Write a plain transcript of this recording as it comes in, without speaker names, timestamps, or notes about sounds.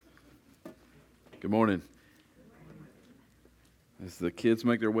Good morning. As the kids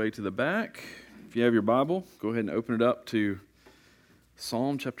make their way to the back, if you have your Bible, go ahead and open it up to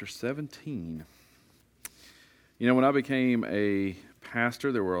Psalm chapter 17. You know, when I became a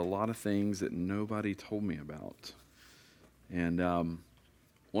pastor, there were a lot of things that nobody told me about. And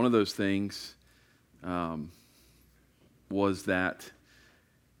one of those things was that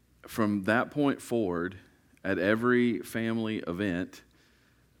from that point forward, at every family event,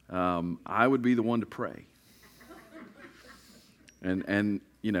 I would be the one to pray. And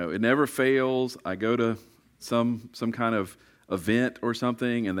you know, it never fails. I go to some kind of event or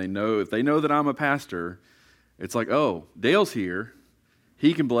something, and if they know that I'm a pastor, it's like, oh, Dale's here.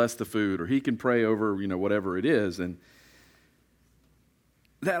 He can bless the food, or he can pray over, whatever it is. And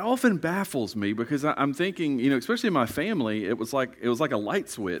that often baffles me because I'm thinking, especially in my family, it was like a light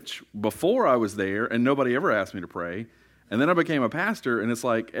switch. Before I was there, and nobody ever asked me to pray. And then I became a pastor, and it's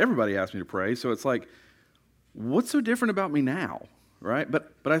like everybody asked me to pray. So it's like, what's so different about me now, right?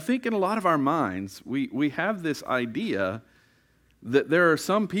 But I think in a lot of our minds, we have this idea that there are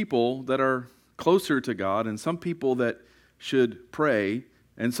some people that are closer to God, and some people that should pray,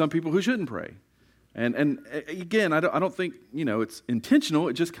 and some people who shouldn't pray. And again, I don't think it's intentional.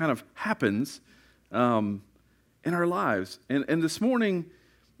 It just kind of happens in our lives. And this morning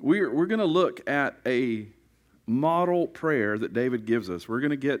we're going to look at a model prayer that David gives us. We're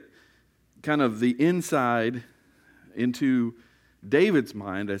going to get kind of the inside into David's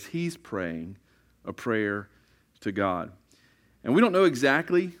mind as he's praying a prayer to God. And we don't know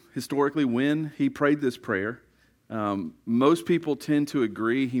exactly historically when he prayed this prayer. Most people tend to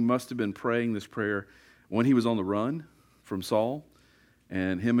agree he must have been praying this prayer when he was on the run from Saul,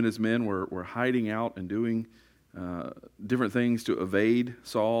 and him and his men were hiding out and doing different things to evade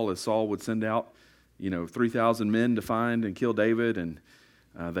Saul, as Saul would send out 3,000 men to find and kill David, and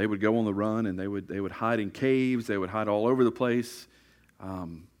they would go on the run, and they would hide in caves, they would hide all over the place,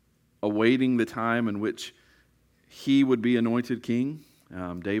 awaiting the time in which he would be anointed king.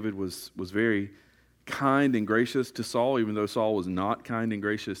 David was very kind and gracious to Saul, even though Saul was not kind and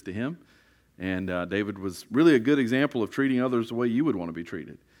gracious to him. And David was really a good example of treating others the way you would want to be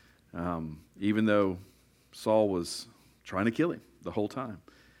treated, even though Saul was trying to kill him the whole time.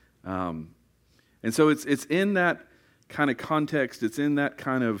 And so it's in that kind of context, it's in that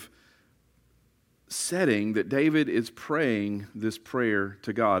kind of setting that David is praying this prayer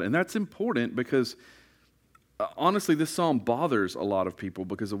to God. And that's important because honestly, this psalm bothers a lot of people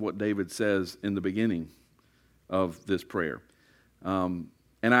because of what David says in the beginning of this prayer. And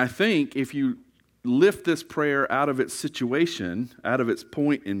I think if you lift this prayer out of its situation, out of its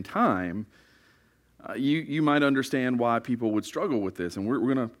point in time, you might understand why people would struggle with this. And we're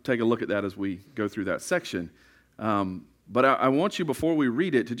going to take a look at that as we go through that section. But I want you, before we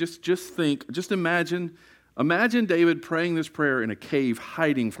read it, to just imagine David praying this prayer in a cave,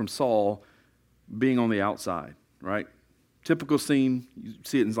 hiding from Saul, being on the outside, right? Typical scene, you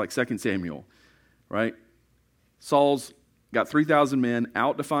see it in like 2 Samuel, right? Saul's got 3,000 men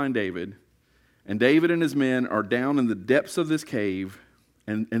out to find David, and David and his men are down in the depths of this cave,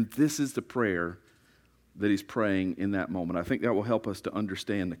 and this is the prayer that he's praying in that moment. I think that will help us to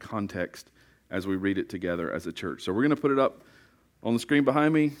understand the context as we read it together as a church. So we're going to put it up on the screen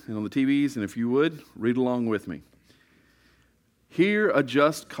behind me and on the TVs, and if you would, read along with me. Hear a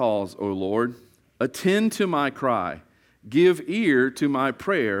just cause, O Lord. Attend to my cry. Give ear to my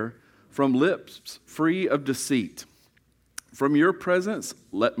prayer from lips free of deceit. From your presence,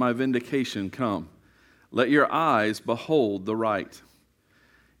 let my vindication come. Let your eyes behold the right.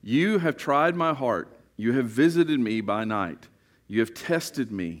 You have tried my heart. You have visited me by night. You have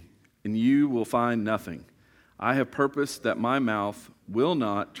tested me, and you will find nothing. I have purposed that my mouth will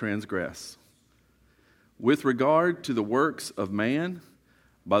not transgress. With regard to the works of man,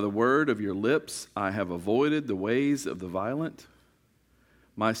 by the word of your lips, I have avoided the ways of the violent.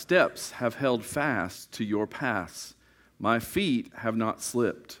 My steps have held fast to your paths. My feet have not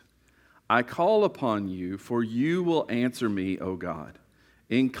slipped. I call upon you, for you will answer me, O God.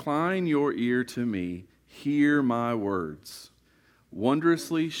 Incline your ear to me. Hear my words.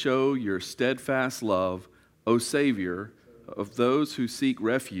 Wondrously show your steadfast love, O Savior, of those who seek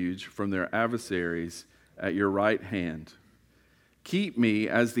refuge from their adversaries at your right hand. Keep me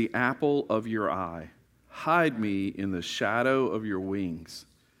as the apple of your eye. Hide me in the shadow of your wings.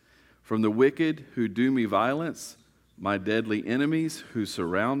 From the wicked who do me violence, my deadly enemies who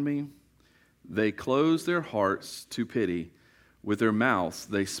surround me, they close their hearts to pity. With their mouths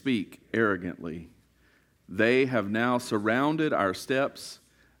they speak arrogantly. They have now surrounded our steps.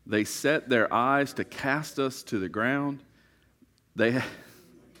 They set their eyes to cast us to the ground.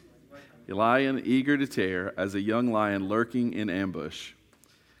 a lion eager to tear, as a young lion lurking in ambush.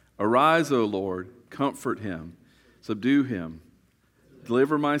 Arise, O Lord, comfort him, subdue him.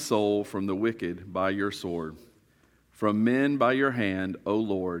 Deliver my soul from the wicked by your sword, from men by your hand, O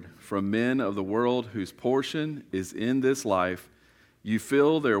Lord, from men of the world whose portion is in this life. You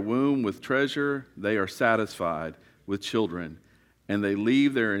fill their womb with treasure, they are satisfied with children, and they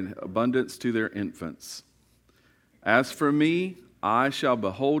leave their abundance to their infants. As for me, I shall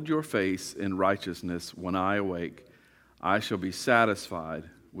behold your face in righteousness when I awake. I shall be satisfied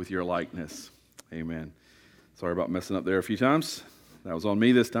with your likeness. Amen. Sorry about messing up there a few times. That was on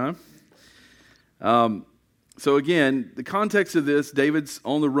me this time. So again, the context of this, David's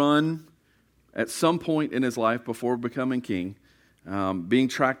on the run at some point in his life before becoming king, being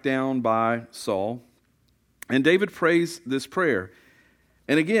tracked down by Saul. And David prays this prayer.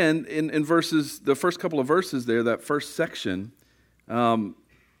 And again, in verses, the first couple of verses there, that first section,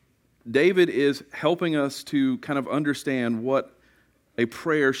 David is helping us to kind of understand what a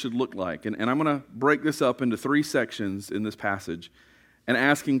prayer should look like. And I'm going to break this up into three sections in this passage and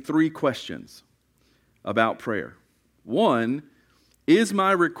asking three questions about prayer. One, is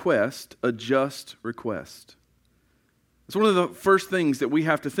my request a just request? It's one of the first things that we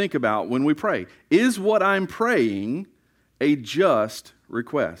have to think about when we pray. Is what I'm praying a just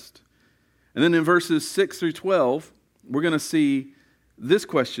request? And then in verses 6 through 12, we're going to see this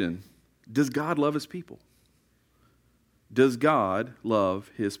question: does God love his people? Does God love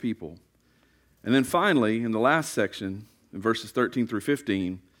his people? And then finally, in the last section, in verses 13 through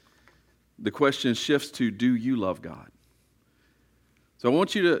 15, the question shifts to, do you love God? So I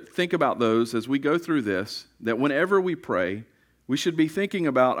want you to think about those as we go through this, that whenever we pray, we should be thinking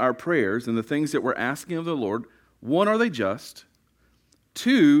about our prayers and the things that we're asking of the Lord. One, are they just?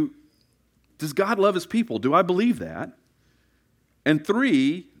 Two, does God love his people? Do I believe that? And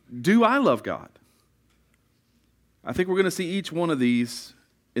three, do I love God? I think we're going to see each one of these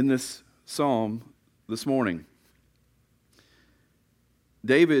in this psalm this morning.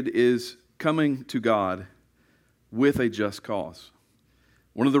 David is coming to God with a just cause.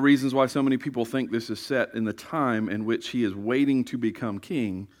 One of the reasons why so many people think this is set in the time in which he is waiting to become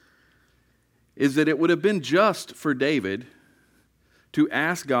king is that it would have been just for David to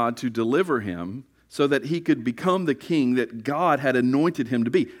ask God to deliver him so that he could become the king that God had anointed him to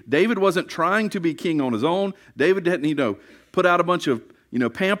be. David wasn't trying to be king on his own. David didn't, put out a bunch of,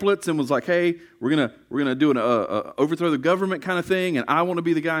 pamphlets and was like, hey, we're gonna do an overthrow the government kind of thing, and I want to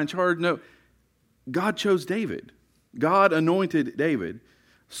be the guy in charge. No, God chose David. God anointed David.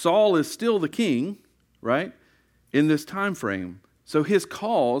 Saul is still the king, right, in this time frame. So his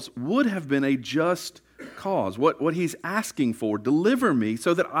cause would have been a just cause. What he's asking for, deliver me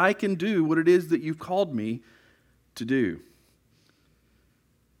so that I can do what it is that you've called me to do.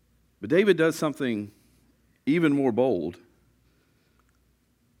 But David does something even more bold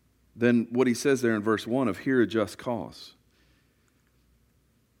than what he says there in verse 1 of hear a just cause.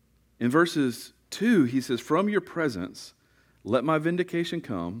 In verses 2, he says, from your presence, let my vindication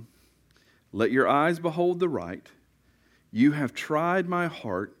come. Let your eyes behold the right. You have tried my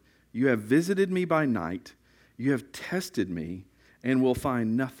heart. You have visited me by night. You have tested me and will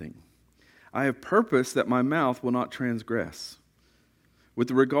find nothing. I have purposed that my mouth will not transgress.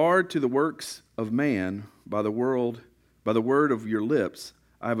 With regard to the works of man, by the word of your lips,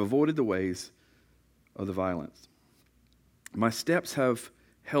 I have avoided the ways of the violent. My steps have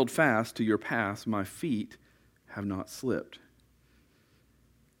held fast to your paths. My feet have not slipped.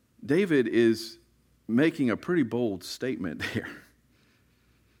 David is making a pretty bold statement here.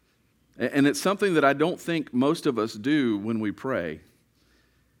 And it's something that I don't think most of us do when we pray.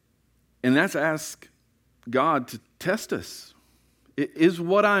 And that's ask God to test us. Is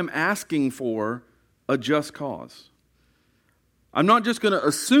what I'm asking for a just cause? I'm not just going to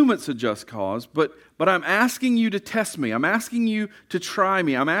assume it's a just cause, but I'm asking you to test me. I'm asking you to try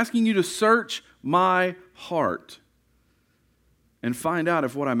me. I'm asking you to search my heart and find out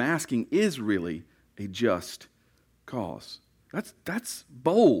if what I'm asking is really a just cause. That's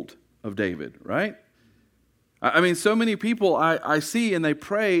bold of David, right? I mean, so many people I see and they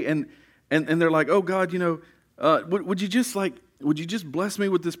pray and they're like, oh God, would you just bless me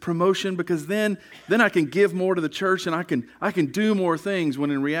with this promotion, because then I can give more to the church and I can do more things,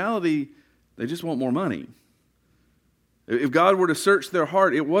 when in reality they just want more money. If God were to search their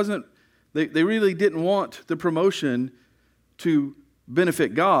heart, it wasn't, they really didn't want the promotion to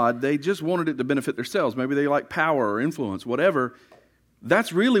benefit God. They just wanted it to benefit themselves. Maybe they like power or influence, whatever.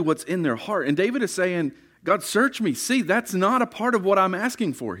 That's really what's in their heart. And David is saying, God, search me. See, that's not a part of what I'm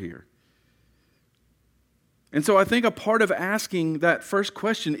asking for here. And so I think a part of asking that first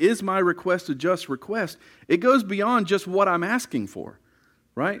question, is my request a just request? It goes beyond just what I'm asking for,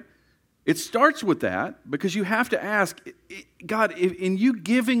 right? It starts with that because you have to ask, God, in you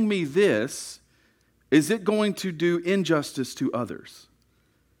giving me this, is it going to do injustice to others?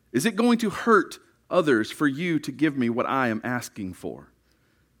 Is it going to hurt others for you to give me what I am asking for?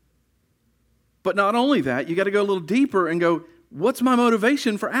 But not only that, you got to go a little deeper and go, what's my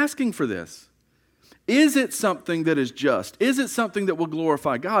motivation for asking for this? Is it something that is just? Is it something that will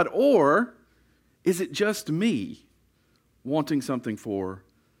glorify God? Or is it just me wanting something for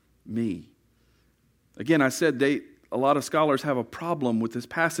me? Again, I said a lot of scholars have a problem with this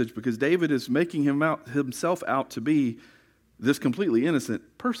passage because David is making himself out to be this completely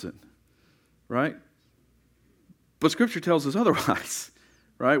innocent person, right? But Scripture tells us otherwise,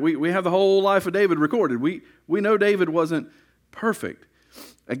 right? We have the whole life of David recorded. We know David wasn't perfect.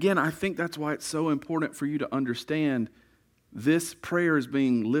 Again, I think that's why it's so important for you to understand this prayer is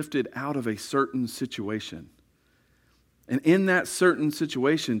being lifted out of a certain situation. And in that certain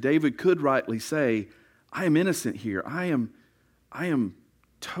situation, David could rightly say, I am innocent here. I am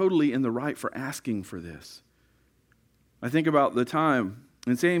totally in the right for asking for this. I think about the time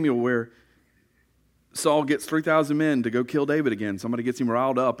in Samuel where Saul gets 3,000 men to go kill David again. Somebody gets him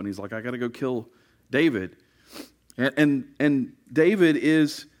riled up and he's like, I got to go kill David. And David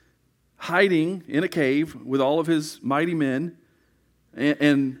is hiding in a cave with all of his mighty men,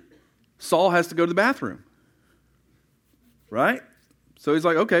 and Saul has to go to the bathroom, right? So he's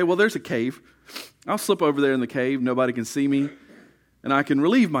like, okay, well, there's a cave. I'll slip over there in the cave. Nobody can see me, and I can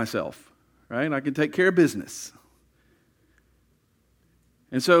relieve myself, right? And I can take care of business.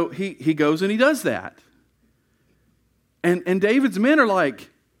 And so he goes and he does that. And David's men are like,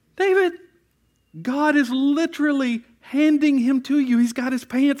 David, God is literally handing him to you. He's got his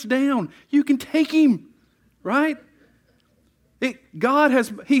pants down. You can take him, right?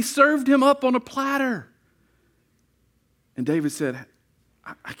 He served him up on a platter. And David said,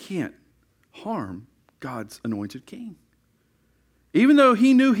 I can't harm God's anointed king. Even though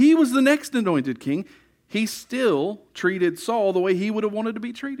he knew he was the next anointed king, he still treated Saul the way he would have wanted to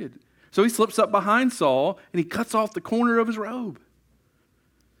be treated. So he slips up behind Saul and he cuts off the corner of his robe.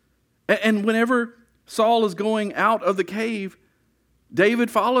 And whenever Saul is going out of the cave, David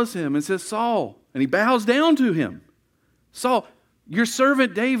follows him and says, Saul, and he bows down to him. Saul, your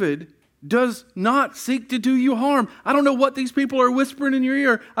servant David does not seek to do you harm. I don't know what these people are whispering in your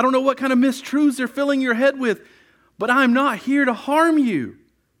ear. I don't know what kind of mistruths they're filling your head with, but I'm not here to harm you.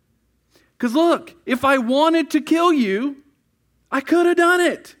 Because look, if I wanted to kill you, I could have done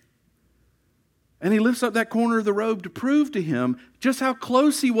it. And he lifts up that corner of the robe to prove to him just how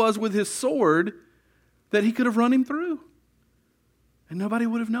close he was with his sword that he could have run him through. And nobody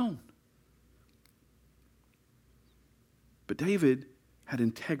would have known. But David had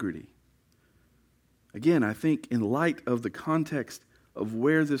integrity. Again, I think in light of the context of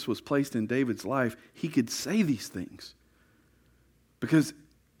where this was placed in David's life, he could say these things. Because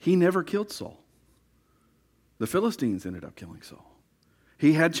he never killed Saul. The Philistines ended up killing Saul.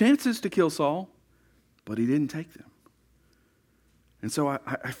 He had chances to kill Saul, but he didn't take them. And so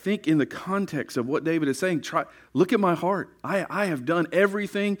I think in the context of what David is saying, look at my heart. I have done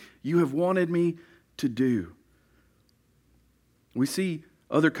everything you have wanted me to do. We see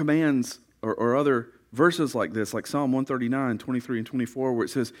other commands or other verses like this, like Psalm 139, 23 and 24, where it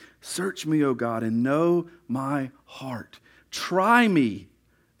says, search me, O God, and know my heart. Try me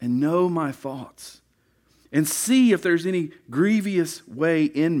and know my thoughts. And see if there's any grievous way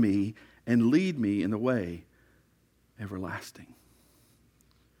in me, and lead me in the way everlasting.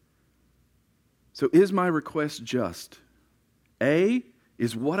 So is my request just? A,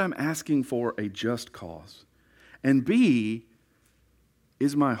 is what I'm asking for a just cause? And B,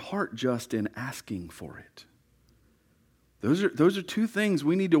 is my heart just in asking for it? Those are two things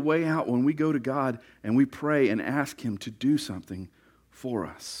we need to weigh out when we go to God and we pray and ask Him to do something for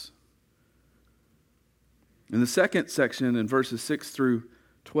us. In the second section, in verses 6 through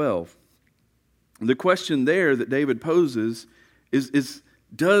 12, the question there that David poses is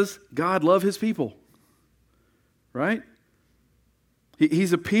does God love His people? Right?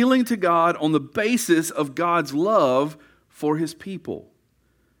 He's appealing to God on the basis of God's love for His people.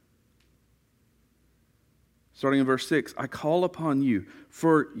 Starting in verse 6, I call upon you,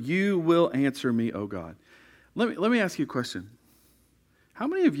 for you will answer me, O God. Let me ask you a question. How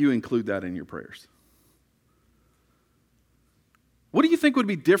many of you include that in your prayers? What do you think would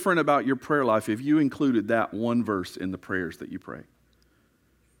be different about your prayer life if you included that one verse in the prayers that you pray?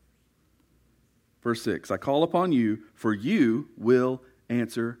 Verse 6, I call upon you, for you will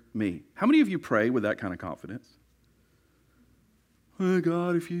answer me. How many of you pray with that kind of confidence? Oh,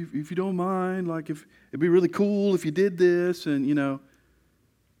 God, if you don't mind, like if it'd be really cool if you did this, and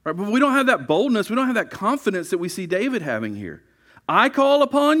right? But we don't have that boldness. We don't have that confidence that we see David having here. I call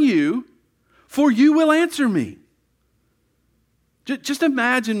upon you, for you will answer me. Just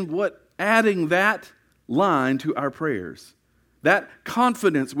imagine what adding that line to our prayers, that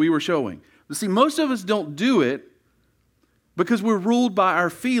confidence we were showing. But see, most of us don't do it because we're ruled by our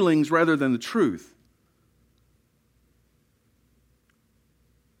feelings rather than the truth.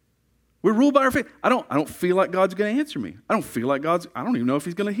 We're ruled by our faith. I don't feel like God's going to answer me. I don't even know if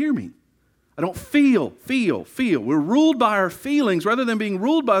he's going to hear me. I don't feel. We're ruled by our feelings rather than being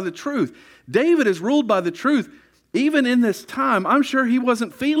ruled by the truth. David is ruled by the truth. Even in this time, I'm sure he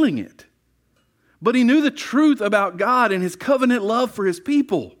wasn't feeling it. But he knew the truth about God and his covenant love for his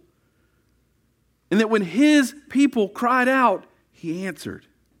people. And that when his people cried out, he answered.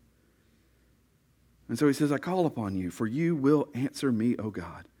 And so he says, I call upon you, for you will answer me, O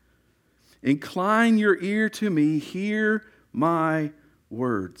God. Incline your ear to me, hear my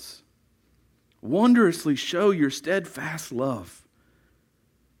words. Wondrously show your steadfast love,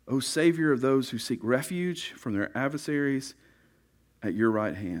 O Savior of those who seek refuge from their adversaries at your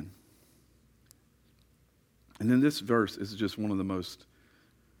right hand. And then this verse is just one of the most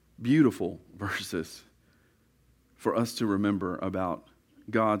beautiful verses for us to remember about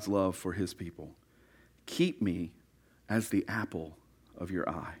God's love for his people. Keep me as the apple of your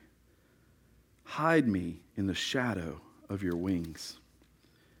eye. Hide me in the shadow of your wings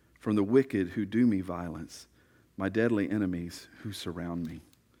from the wicked who do me violence, my deadly enemies who surround me.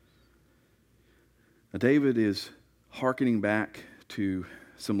 Now, David is hearkening back to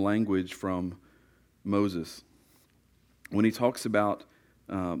some language from Moses. When he talks about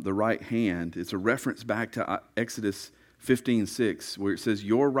the right hand, it's a reference back to Exodus 15:6, where it says,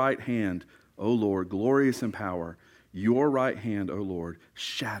 your right hand, O Lord, glorious in power, your right hand, O Lord,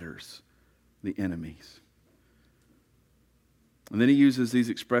 shatters the enemies. And then he uses these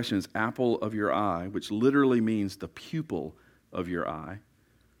expressions, apple of your eye, which literally means the pupil of your eye,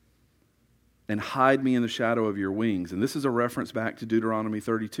 and hide me in the shadow of your wings. And this is a reference back to Deuteronomy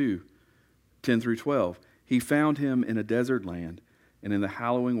 32:10-12. He found him in a desert land, and in the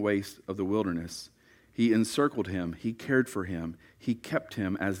hallowing waste of the wilderness. He encircled him, he cared for him, he kept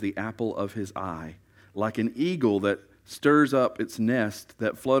him as the apple of his eye, like an eagle that stirs up its nest,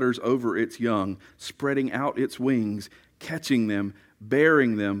 that flutters over its young, spreading out its wings, catching them,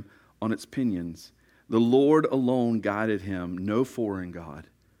 bearing them on its pinions. The Lord alone guided him, no foreign god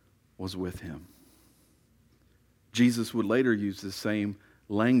was with him. Jesus would later use the same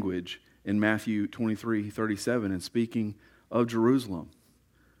language in Matthew 23:37, and speaking of Jerusalem,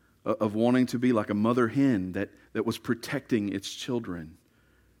 of wanting to be like a mother hen that was protecting its children,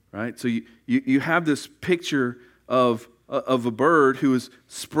 right? So you have this picture of a bird who is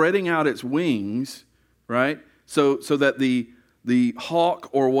spreading out its wings, right? So that the hawk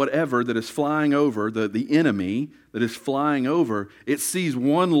or whatever that is flying over, the enemy that is flying over, it sees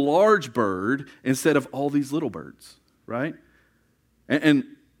one large bird instead of all these little birds, right? And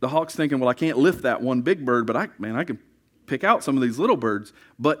the hawk's thinking, well, I can't lift that one big bird, but I can pick out some of these little birds.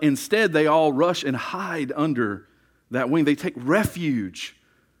 But instead, they all rush and hide under that wing. They take refuge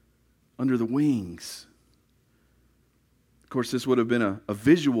under the wings. Of course, this would have been a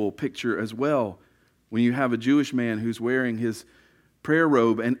visual picture as well. When you have a Jewish man who's wearing his prayer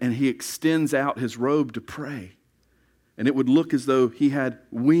robe and he extends out his robe to pray. And it would look as though he had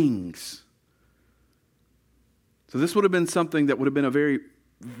wings. So this would have been something that would have been a very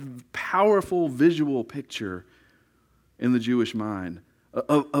powerful visual picture in the Jewish mind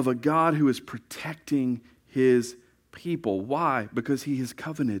of a God who is protecting his people. Why? Because he has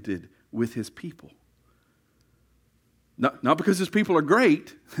covenanted with his people. Not because his people are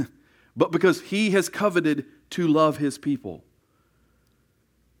great, but because he has coveted to love his people.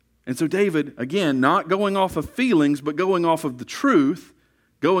 And so David, again, not going off of feelings, but going off of the truth,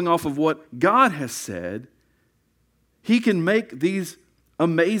 going off of what God has said, he can make these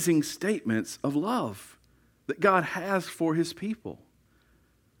amazing statements of love that God has for his people.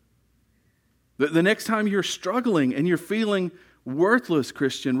 The next time you're struggling and you're feeling worthless,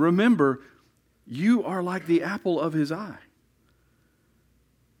 Christian, remember, you are like the apple of his eye.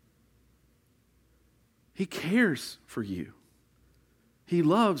 He cares for you. He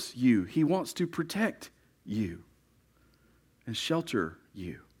loves you. He wants to protect you and shelter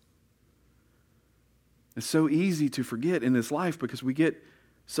you. It's so easy to forget in this life because we get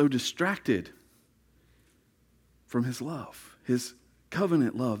so distracted from his love, his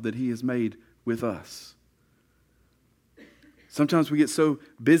covenant love that he has made with us. Sometimes we get so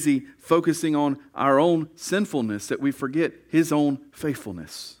busy focusing on our own sinfulness that we forget His own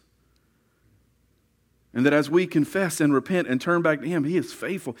faithfulness. And that as we confess and repent and turn back to Him, He is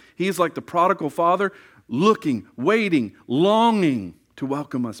faithful. He is like the prodigal father, looking, waiting, longing to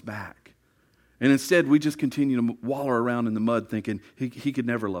welcome us back. And instead, we just continue to wallow around in the mud thinking, he could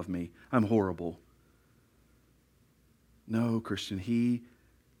never love me. I'm horrible. No, Christian, He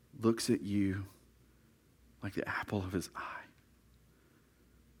looks at you like the apple of His eye.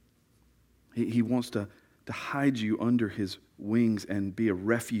 He wants to hide you under His wings and be a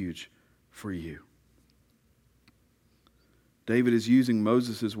refuge for you. David is using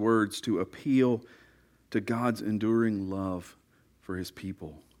Moses' words to appeal to God's enduring love for His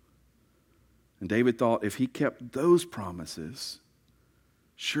people. And David thought if he kept those promises,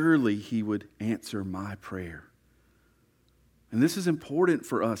 surely He would answer my prayer. And this is important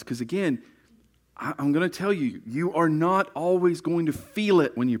for us because, again, I'm going to tell you, you are not always going to feel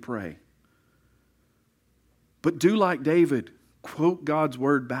it when you pray. But do like David, quote God's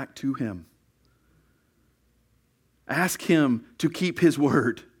word back to Him. Ask Him to keep His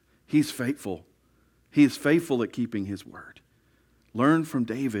word. He's faithful. He is faithful at keeping His word. Learn from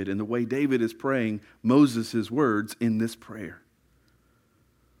David and the way David is praying Moses' words in this prayer.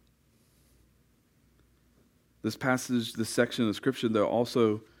 This passage, this section of Scripture, though,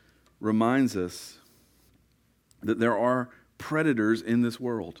 also reminds us that there are predators in this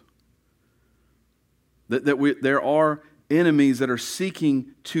world. There are enemies that are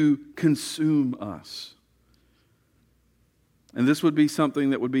seeking to consume us. And this would be something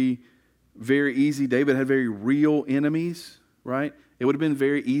that would be very easy. David had very real enemies, right? It would have been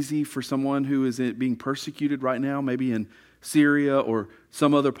very easy for someone who is being persecuted right now, maybe in Syria or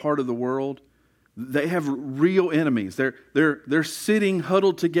some other part of the world. They have real enemies. They're sitting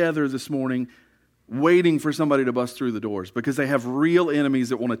huddled together this morning waiting for somebody to bust through the doors because they have real enemies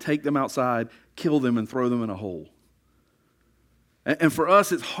that want to take them outside, kill them, and throw them in a hole. And for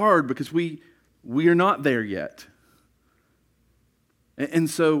us, it's hard because we are not there yet. And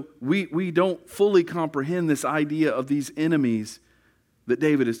so we don't fully comprehend this idea of these enemies that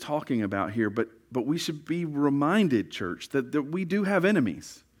David is talking about here. But we should be reminded, church, that we do have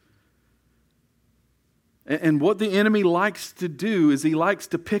enemies. And what the enemy likes to do is he likes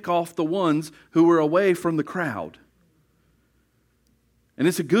to pick off the ones who are away from the crowd. And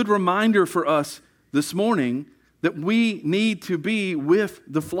it's a good reminder for us this morning that we need to be with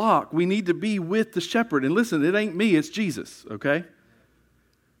the flock. We need to be with the shepherd. And listen, it ain't me, it's Jesus, okay?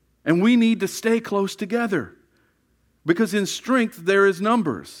 And we need to stay close together because in strength there is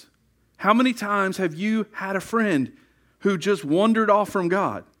numbers. How many times have you had a friend who just wandered off from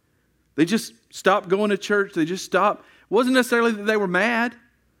God? They just stopped going to church. They just stopped. It wasn't necessarily that they were mad.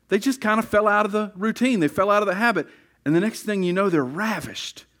 They just kind of fell out of the routine. They fell out of the habit. And the next thing you know, they're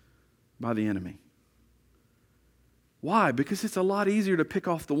ravished by the enemy. Why? Because it's a lot easier to pick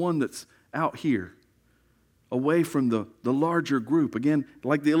off the one that's out here, away from the larger group. Again,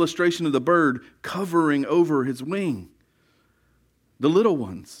 like the illustration of the bird covering over his wing. The little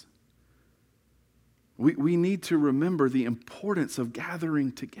ones. We need to remember the importance of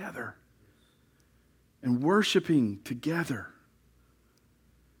gathering together and worshiping together,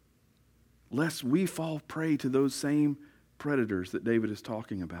 lest we fall prey to those same predators that David is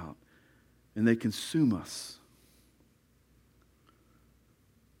talking about, and they consume us.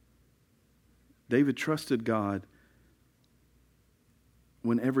 David trusted God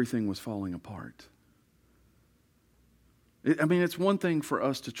when everything was falling apart. It's one thing for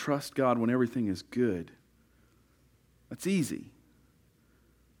us to trust God when everything is good. That's easy.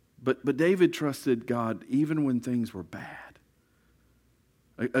 But David trusted God even when things were bad.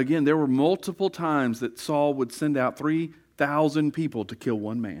 Again, there were multiple times that Saul would send out 3,000 people to kill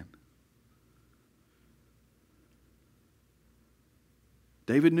one man.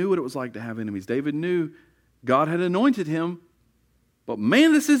 David knew what it was like to have enemies. David knew God had anointed him. But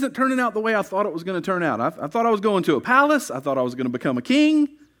man, this isn't turning out the way I thought it was going to turn out. I thought I was going to a palace. I thought I was going to become a king.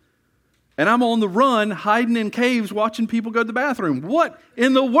 And I'm on the run, hiding in caves, watching people go to the bathroom. What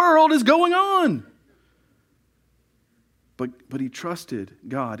in the world is going on? But he trusted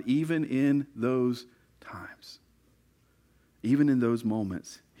God even in those times. Even in those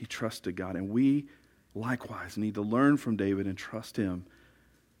moments, he trusted God. And we likewise need to learn from David and trust Him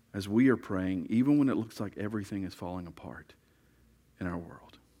as we are praying, even when it looks like everything is falling apart in our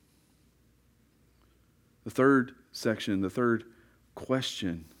world. The third section, the third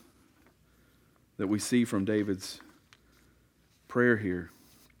question that we see from David's prayer here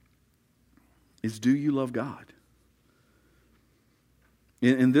is, do you love God?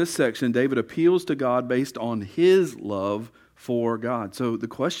 In this section, David appeals to God based on his love for God. So the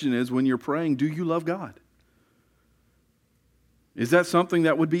question is, when you're praying, do you love God? Is that something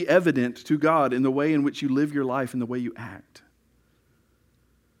that would be evident to God in the way in which you live your life and the way you act?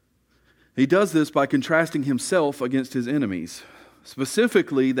 He does this by contrasting himself against his enemies.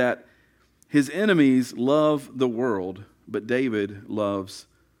 Specifically that his enemies love the world, but David loves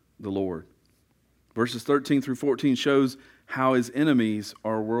the Lord. Verses 13 through 14 shows how his enemies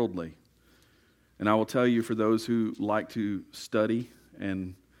are worldly. And I will tell you, for those who like to study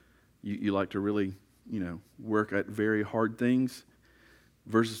and you like to really, work at very hard things,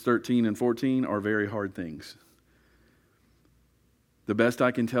 verses 13 and 14 are very hard things. The best I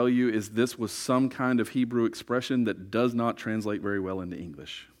can tell you is this was some kind of Hebrew expression that does not translate very well into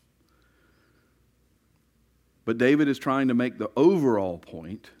English. But David is trying to make the overall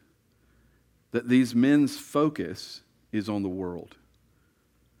point that these men's focus is on the world.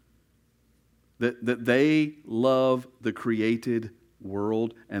 That they love the created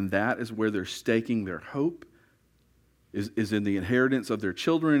world, and that is where they're staking their hope, is in the inheritance of their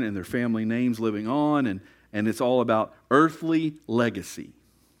children and their family names living on, and it's all about earthly legacy.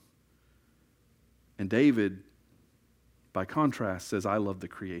 And David, by contrast, says, I love the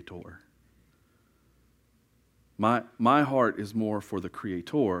Creator. My heart is more for the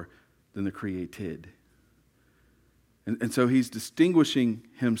Creator than the created. And so he's distinguishing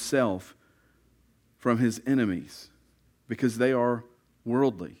himself from his enemies because they are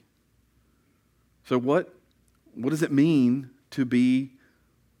worldly. So what does it mean to be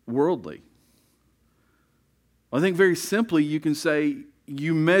worldly? I think very simply you can say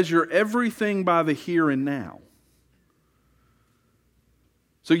you measure everything by the here and now.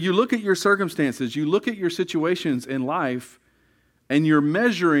 So you look at your circumstances, you look at your situations in life, and you're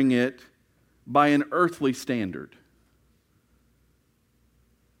measuring it by an earthly standard.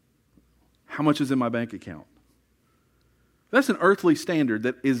 How much is in my bank account? That's an earthly standard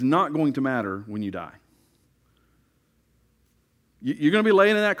that is not going to matter when you die. You're going to be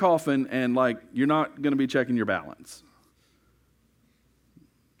laying in that coffin and you're not going to be checking your balance.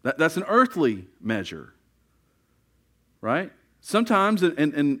 That's an earthly measure, right? Sometimes,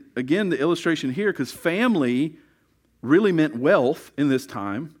 and again, the illustration here, because family really meant wealth in this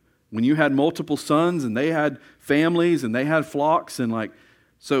time. When you had multiple sons and they had families and they had flocks and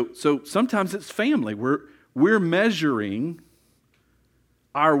so sometimes it's family. We're measuring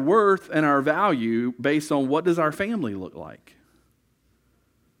our worth and our value based on what does our family look like.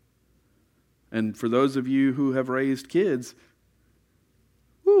 And for those of you who have raised kids,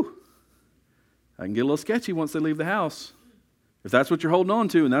 I can get a little sketchy once they leave the house. If that's what you're holding on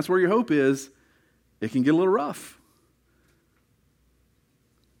to and that's where your hope is, it can get a little rough.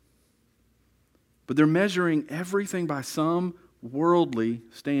 But they're measuring everything by some worldly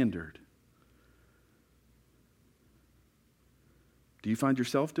standard. Do you find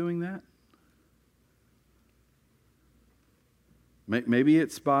yourself doing that? Maybe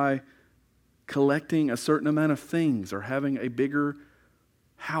it's by collecting a certain amount of things or having a bigger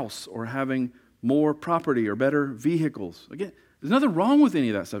house or having more property or better vehicles. Again, there's nothing wrong with any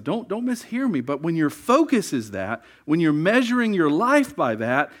of that stuff. Don't mishear me. But when your focus is that, when you're measuring your life by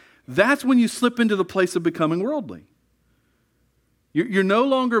that, that's when you slip into the place of becoming worldly. You're no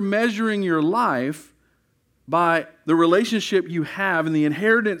longer measuring your life by the relationship you have and the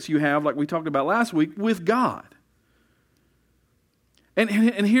inheritance you have, like we talked about last week, with God. And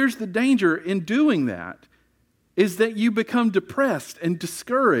here's the danger in doing that, is that you become depressed and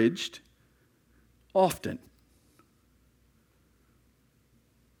discouraged often.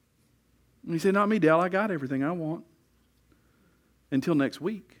 And you say, not me, Dale, I got everything I want. Until next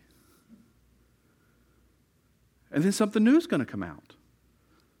week. And then something new is going to come out.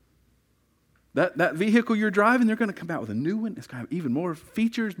 That vehicle you're driving, they're going to come out with a new one. It's going to have even more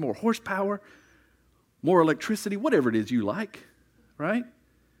features, more horsepower, more electricity, whatever it is you like, right?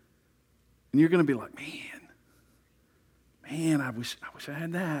 And you're going to be like, man, I wish I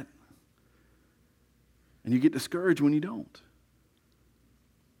had that. And you get discouraged when you don't.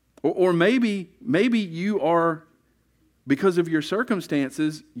 Or maybe you are, because of your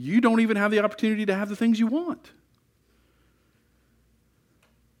circumstances, you don't even have the opportunity to have the things you want.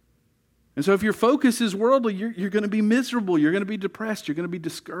 And so if your focus is worldly, you're going to be miserable, you're going to be depressed, you're going to be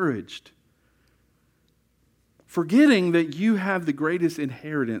discouraged. Forgetting that you have the greatest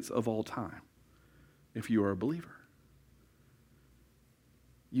inheritance of all time if you are a believer.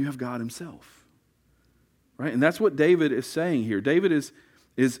 You have God Himself. Right? And that's what David is saying here. David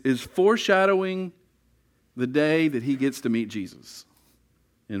is foreshadowing the day that he gets to meet Jesus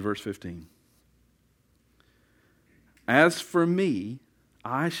in verse 15. As for me,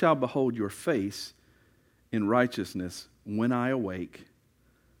 I shall behold your face in righteousness when I awake,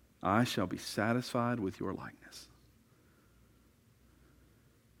 I shall be satisfied with your likeness.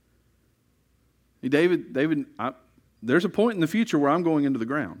 Hey, David, there's a point in the future where I'm going into the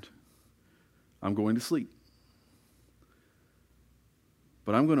ground. I'm going to sleep.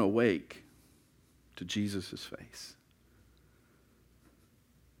 But I'm going to awake to Jesus' face.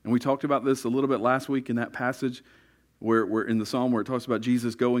 And we talked about this a little bit last week in that passage where in the psalm where it talks about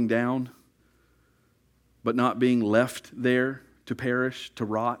Jesus going down, but not being left there to perish, to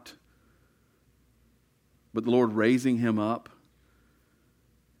rot, but the Lord raising him up.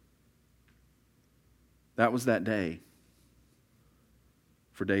 That was that day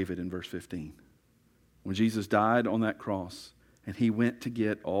for David in verse 15. When Jesus died on that cross and he went to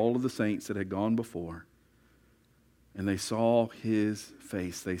get all of the saints that had gone before, and they saw his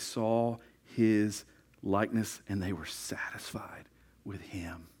face, they saw his likeness, and they were satisfied with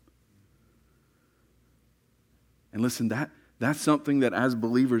him. And listen, that's something that as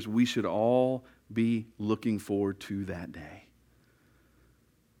believers we should all be looking forward to that day.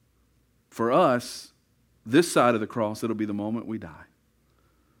 For us, this side of the cross, it'll be the moment we die.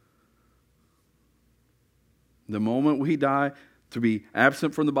 The moment we die, to be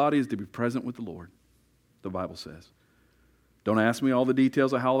absent from the body is to be present with the Lord, the Bible says. Don't ask me all the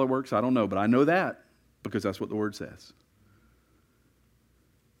details of how that works. I don't know, but I know that because that's what the Word says.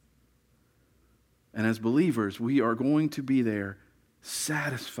 And as believers, we are going to be there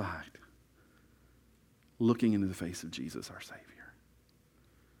satisfied, looking into the face of Jesus, our Savior.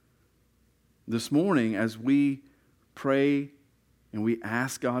 This morning, as we pray and we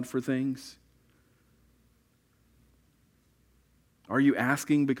ask God for things, are you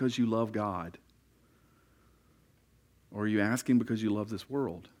asking because you love God? Or are you asking because you love this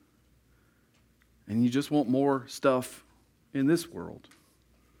world? And you just want more stuff in this world?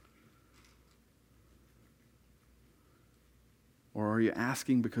 Or are you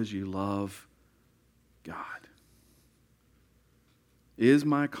asking because you love God? Is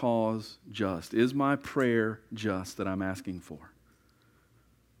my cause just? Is my prayer just that I'm asking for?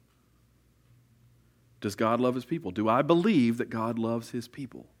 Does God love his people? Do I believe that God loves his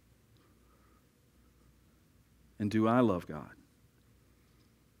people? And do I love God?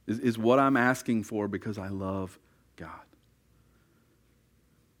 Is what I'm asking for because I love God?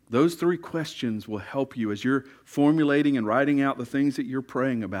 Those three questions will help you as you're formulating and writing out the things that you're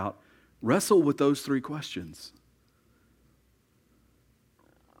praying about. Wrestle with those three questions.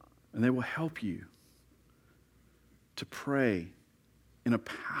 And they will help you to pray in a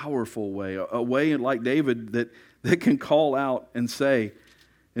powerful way, a way like David that can call out and say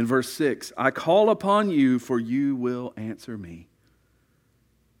in verse 6, I call upon you, for you will answer me,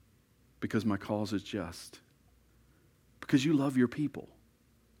 because my cause is just, because you love your people,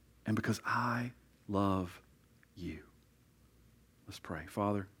 and because I love you. Let's pray.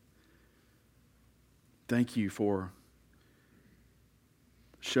 Father, thank you for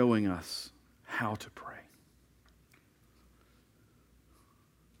showing us how to pray.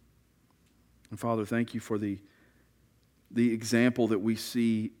 And Father, thank you for the example that we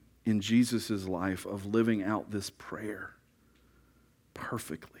see in Jesus' life of living out this prayer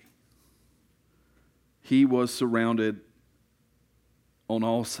perfectly. He was surrounded on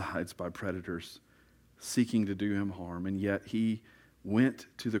all sides by predators seeking to do him harm, and yet he went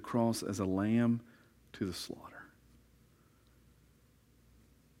to the cross as a lamb to the slaughter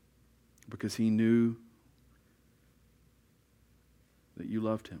because he knew that you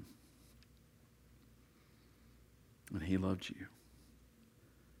loved him. And he loved you.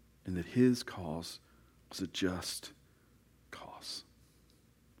 And that his cause was a just cause.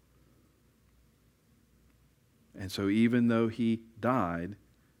 And so even though he died,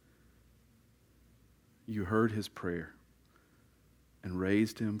 you heard his prayer and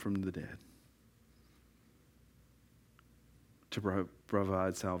raised him from the dead to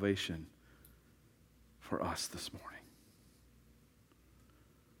provide salvation for us this morning.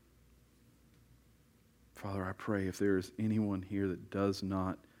 Father, I pray if there is anyone here that does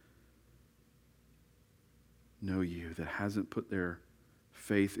not know you, that hasn't put their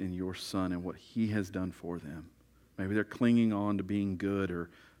faith in your Son and what he has done for them, maybe they're clinging on to being good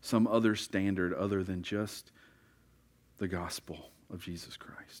or some other standard other than just the gospel of Jesus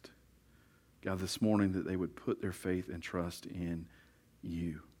Christ. God, this morning that they would put their faith and trust in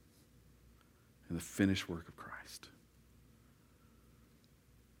you and the finished work of Christ.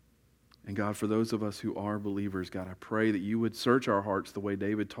 And God, for those of us who are believers, God, I pray that you would search our hearts the way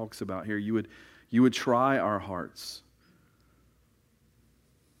David talks about here. You would try our hearts.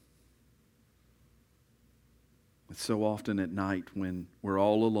 It's so often at night when we're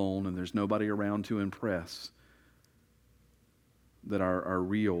all alone and there's nobody around to impress that our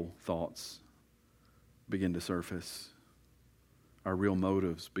real thoughts begin to surface. Our real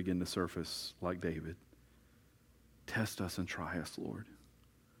motives begin to surface like David. Test us and try us, Lord.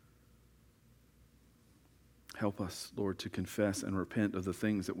 Help us, Lord, to confess and repent of the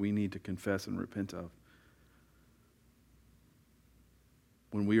things that we need to confess and repent of.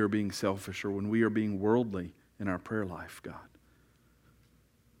 When we are being selfish or when we are being worldly in our prayer life, God.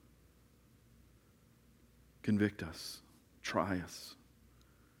 Convict us, try us,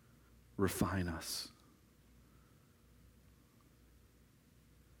 refine us.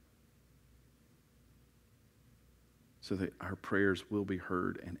 So that our prayers will be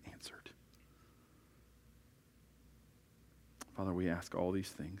heard and answered. Father, we ask all these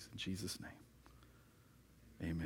things in Jesus' name. Amen.